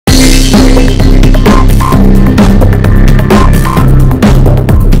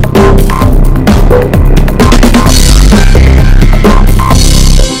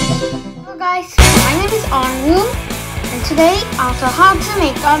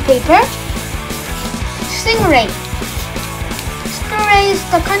on paper. Stingray. Stingray is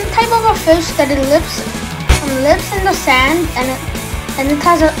the type of a fish that it lives in the sand, and it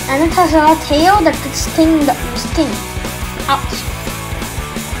has a tail that could sting. Ouch.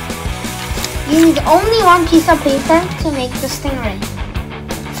 You need only one piece of paper to make the stingray.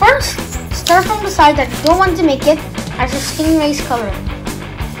 First, start from the side that you don't want to make it as a stingray's color.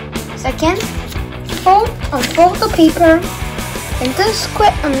 Second, fold the paper into a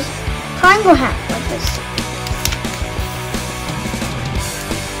square triangle hat like this.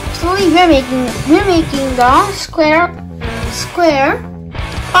 Slowly we're making the square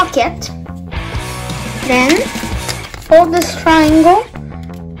pocket. Then fold this triangle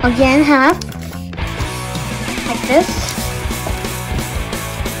again half like this,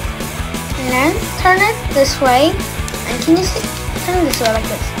 and then turn it this way. And can you see? Turn it this way like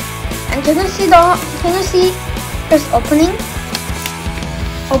this. And can you see there's opening?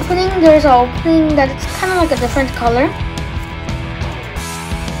 There's an opening that it's kind of like a different color.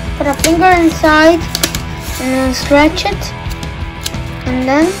 Put a finger inside and then stretch it, and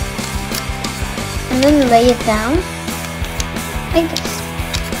then lay it down like this.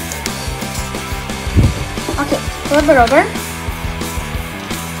 Okay, flip it over.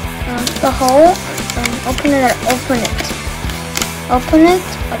 The hole and open it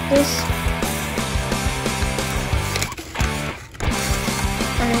like this,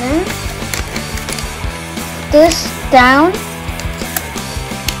 and then this down,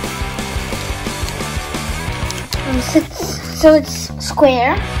 and so it's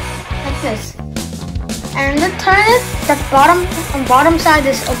square like this, and then turn it. The bottom side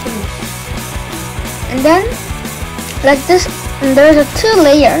is opening, and then like this. And there's two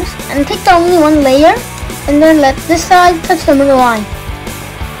layers, and take the only one layer, and then let this side touch the middle line,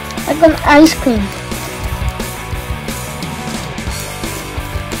 like an ice cream.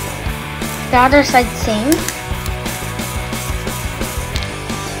 The other side same.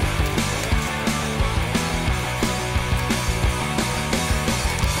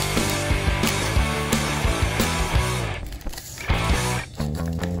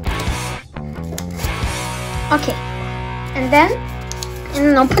 Okay. And then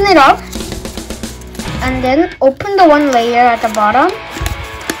open it up, and then open the one layer at the bottom,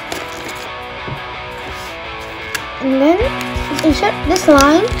 and then insert this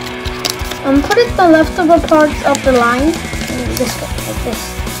line and put it the leftover parts of the line this way, like this.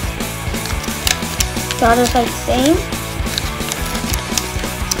 The other side same.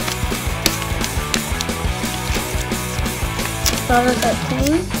 The other side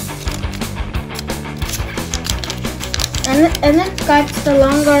same. And it got the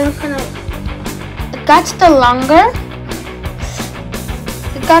longer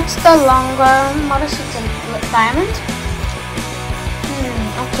what is it, diamond?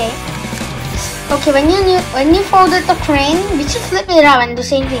 Okay, when you folded the crane, we should flip it out and do the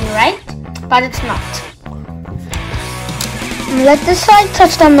same thing, right? But it's not. Let this side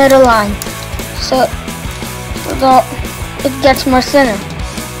touch the middle line, so it gets more thinner.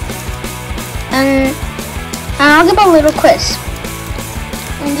 And I'll give a little quiz.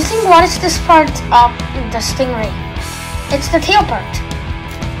 And you think, what is this part of the stingray? It's the tail part.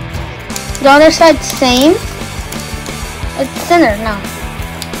 The other side same. It's thinner now.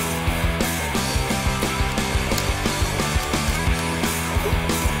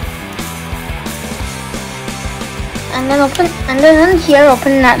 And then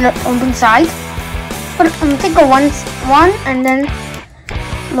open that open side. Take a one and then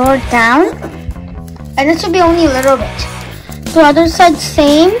lower it down. And it should be only a little bit. The other side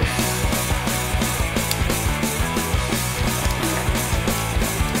same.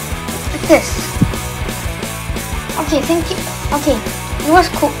 Like this. Okay, thank you. Okay, it was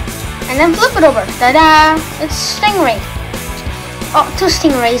cool. And then flip it over. Ta-da! It's stingray. Oh, two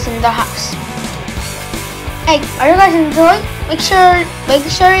stingrays in the house. Hey, are you guys enjoying? Make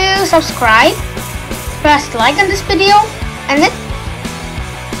sure you subscribe. Press like on this video, and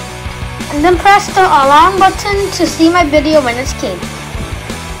then press the alarm button to see my video when it's came.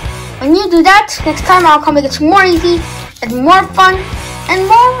 When you do that, next time I'll come make it more easy and more fun and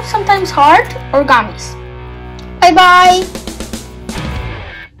more sometimes hard origamis. Bye bye.